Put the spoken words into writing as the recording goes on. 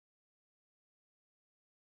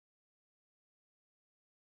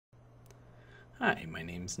Hi, my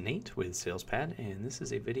name's Nate with SalesPad, and this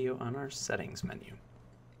is a video on our settings menu.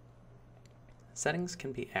 Settings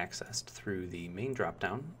can be accessed through the main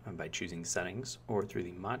dropdown by choosing Settings, or through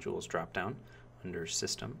the Modules dropdown under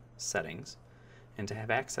System, Settings. And to have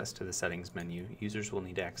access to the Settings menu, users will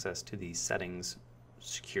need access to the Settings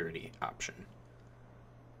Security option.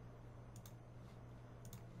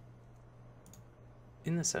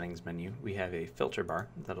 In the Settings menu, we have a filter bar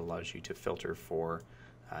that allows you to filter for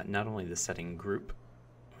not only the setting group,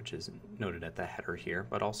 which is noted at the header here,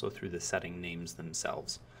 but also through the setting names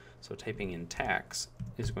themselves. So typing in tax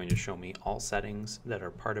is going to show me all settings that are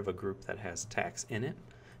part of a group that has tax in it,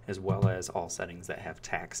 as well as all settings that have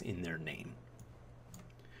tax in their name.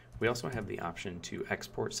 We also have the option to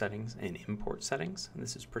export settings and import settings. And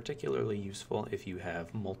this is particularly useful if you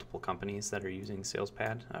have multiple companies that are using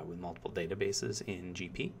SalesPad with multiple databases in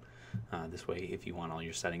GP. This way, if you want all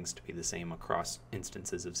your settings to be the same across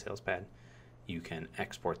instances of SalesPad, you can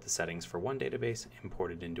export the settings for one database,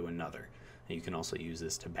 import it into another. And you can also use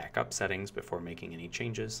this to back up settings before making any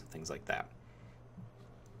changes, things like that.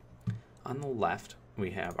 On the left,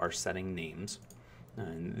 we have our setting names.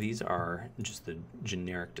 And these are just the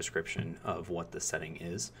generic description of what the setting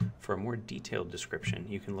is. For a more detailed description,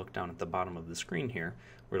 you can look down at the bottom of the screen here,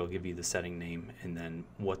 where it'll give you the setting name and then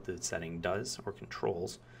what the setting does or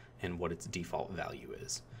controls and what its default value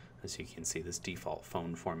is. As you can see, this default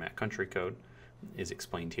phone format country code is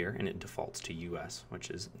explained here, and it defaults to US,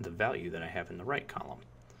 which is the value that I have in the right column.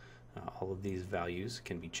 All of these values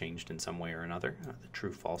can be changed in some way or another. The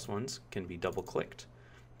true-false ones can be double-clicked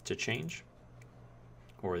to change,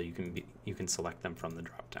 or you can select them from the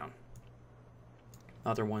drop-down.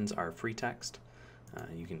 Other ones are free text.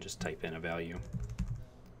 You can just type in a value.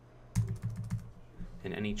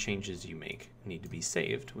 And any changes you make need to be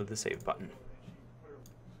saved with the Save button.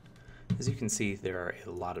 As you can see, there are a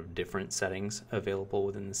lot of different settings available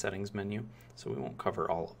within the settings menu, so we won't cover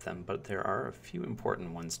all of them, but there are a few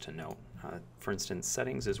important ones to note. For instance,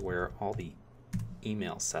 settings is where all the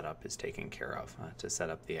email setup is taken care of to set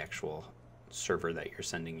up the actual server that you're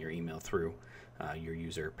sending your email through, your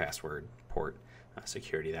user, password, port,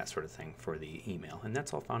 security, that sort of thing for the email. And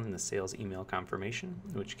that's all found in the sales email confirmation,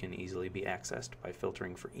 which can easily be accessed by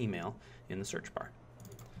filtering for email in the search bar.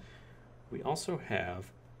 We also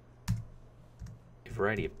have a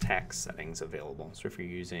variety of tax settings available. So if you're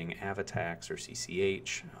using AvaTax or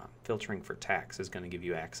CCH, filtering for tax is going to give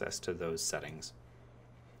you access to those settings.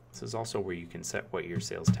 This is also where you can set what your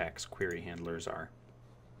sales tax query handlers are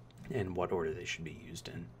and what order they should be used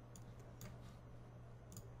in.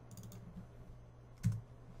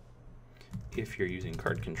 If you're using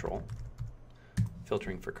card control,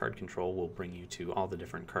 filtering for card control will bring you to all the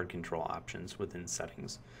different card control options within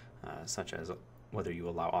settings, such as whether you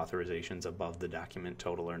allow authorizations above the document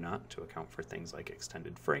total or not to account for things like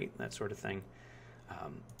extended freight, that sort of thing,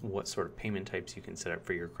 what sort of payment types you can set up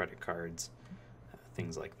for your credit cards,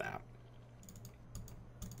 things like that.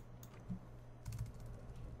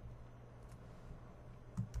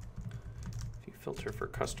 If you filter for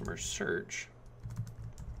customer search,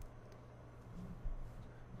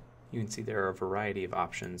 you can see there are a variety of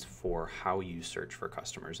options for how you search for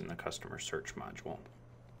customers in the customer search module.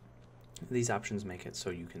 These options make it so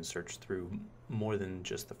you can search through more than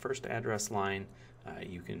just the first address line.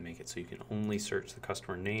 You can make it so you can only search the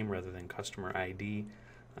customer name rather than customer ID,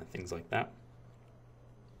 things like that.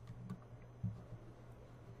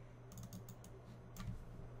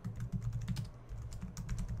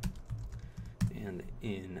 And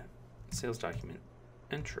in sales document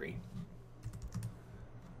entry,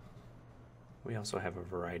 we also have a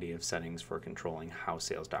variety of settings for controlling how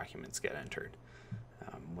sales documents get entered.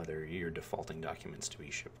 Whether you're defaulting documents to be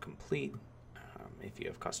shipped complete, if you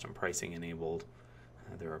have custom pricing enabled,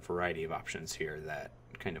 there are a variety of options here that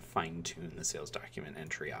kind of fine-tune the sales document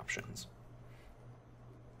entry options.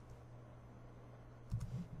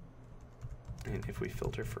 And if we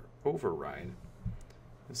filter for override,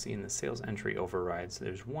 you'll see in the sales entry overrides,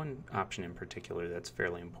 there's one option in particular that's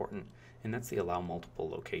fairly important, and that's the allow multiple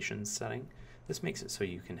locations setting. This makes it so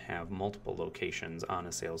you can have multiple locations on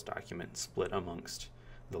a sales document split amongst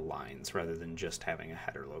the lines rather than just having a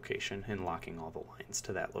header location and locking all the lines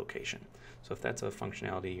to that location. So if that's a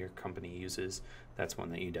functionality your company uses, that's one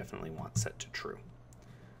that you definitely want set to true.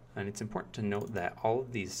 And it's important to note that all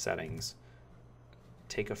of these settings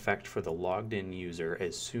take effect for the logged in user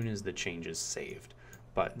as soon as the change is saved,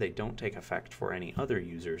 but they don't take effect for any other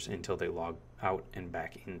users until they log out and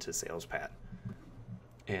back into SalesPad.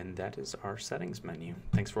 And that is our settings menu.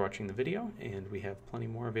 Thanks for watching the video, and we have plenty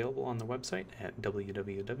more available on the website at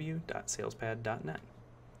www.salespad.net.